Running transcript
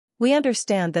We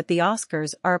understand that the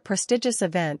Oscars are a prestigious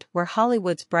event where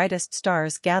Hollywood's brightest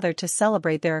stars gather to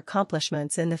celebrate their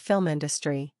accomplishments in the film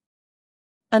industry.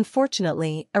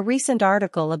 Unfortunately, a recent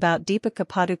article about Deepika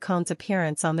Padukone's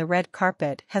appearance on the red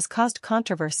carpet has caused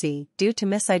controversy due to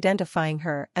misidentifying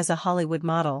her as a Hollywood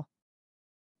model.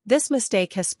 This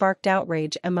mistake has sparked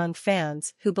outrage among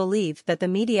fans who believe that the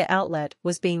media outlet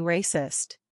was being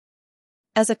racist.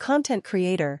 As a content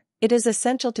creator, it is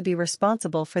essential to be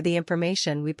responsible for the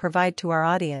information we provide to our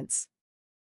audience.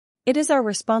 It is our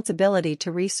responsibility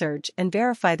to research and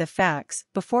verify the facts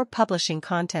before publishing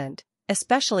content,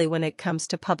 especially when it comes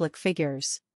to public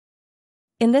figures.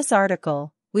 In this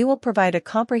article, we will provide a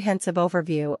comprehensive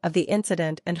overview of the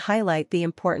incident and highlight the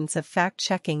importance of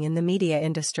fact-checking in the media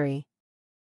industry.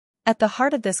 At the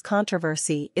heart of this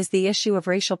controversy is the issue of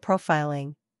racial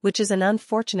profiling, which is an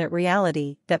unfortunate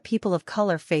reality that people of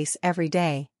color face every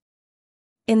day.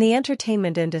 In the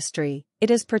entertainment industry,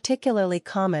 it is particularly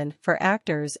common for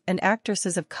actors and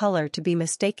actresses of color to be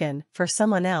mistaken for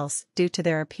someone else due to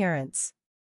their appearance.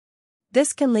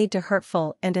 This can lead to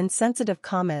hurtful and insensitive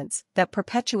comments that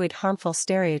perpetuate harmful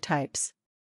stereotypes.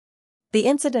 The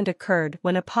incident occurred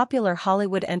when a popular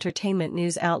Hollywood entertainment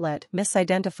news outlet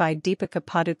misidentified Deepika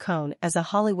Padukone as a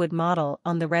Hollywood model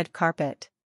on the red carpet.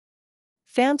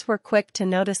 Fans were quick to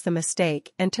notice the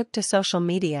mistake and took to social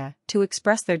media to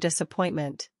express their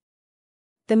disappointment.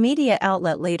 The media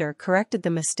outlet later corrected the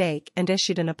mistake and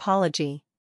issued an apology.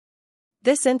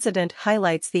 This incident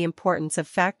highlights the importance of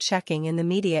fact-checking in the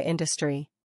media industry.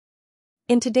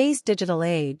 In today's digital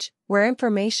age, where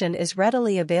information is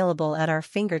readily available at our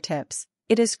fingertips,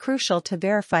 it is crucial to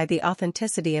verify the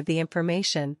authenticity of the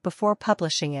information before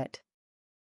publishing it.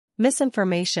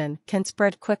 Misinformation can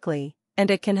spread quickly, and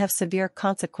it can have severe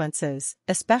consequences,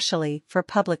 especially for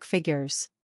public figures.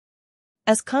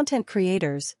 As content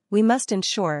creators, we must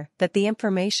ensure that the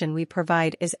information we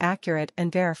provide is accurate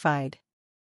and verified.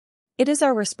 It is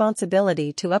our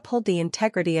responsibility to uphold the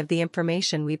integrity of the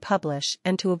information we publish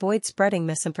and to avoid spreading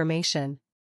misinformation.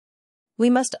 We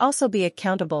must also be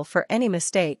accountable for any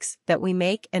mistakes that we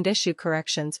make and issue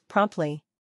corrections promptly.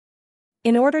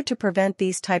 In order to prevent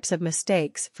these types of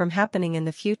mistakes from happening in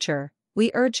the future,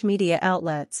 we urge media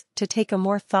outlets to take a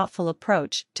more thoughtful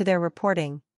approach to their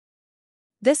reporting.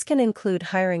 This can include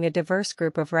hiring a diverse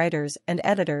group of writers and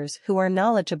editors who are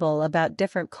knowledgeable about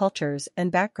different cultures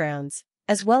and backgrounds,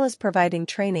 as well as providing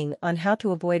training on how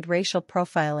to avoid racial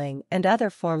profiling and other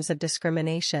forms of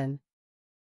discrimination.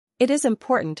 It is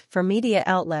important for media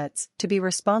outlets to be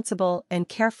responsible and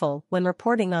careful when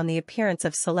reporting on the appearance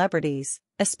of celebrities,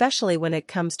 especially when it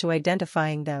comes to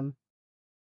identifying them.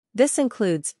 This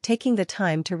includes taking the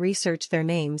time to research their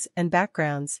names and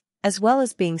backgrounds, as well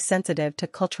as being sensitive to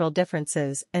cultural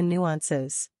differences and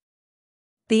nuances.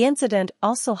 The incident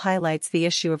also highlights the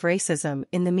issue of racism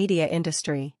in the media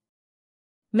industry.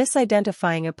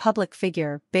 Misidentifying a public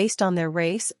figure based on their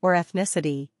race or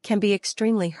ethnicity can be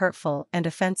extremely hurtful and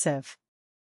offensive.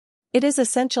 It is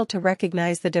essential to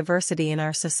recognize the diversity in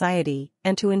our society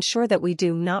and to ensure that we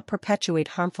do not perpetuate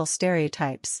harmful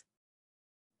stereotypes.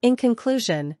 In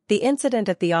conclusion, the incident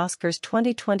at the Oscars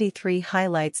 2023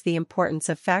 highlights the importance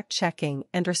of fact-checking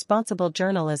and responsible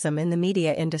journalism in the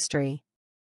media industry.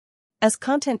 As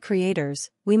content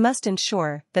creators, we must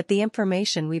ensure that the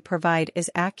information we provide is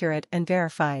accurate and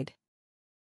verified.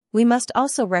 We must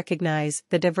also recognize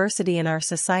the diversity in our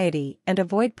society and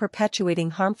avoid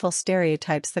perpetuating harmful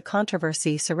stereotypes. The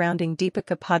controversy surrounding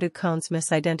Deepika Padukone's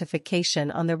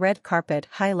misidentification on the red carpet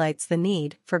highlights the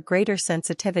need for greater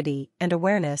sensitivity and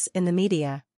awareness in the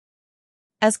media.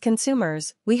 As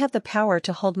consumers, we have the power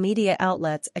to hold media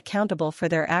outlets accountable for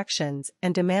their actions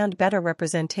and demand better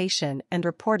representation and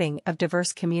reporting of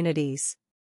diverse communities.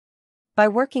 By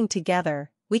working together,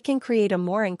 we can create a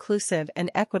more inclusive and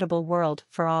equitable world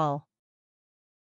for all.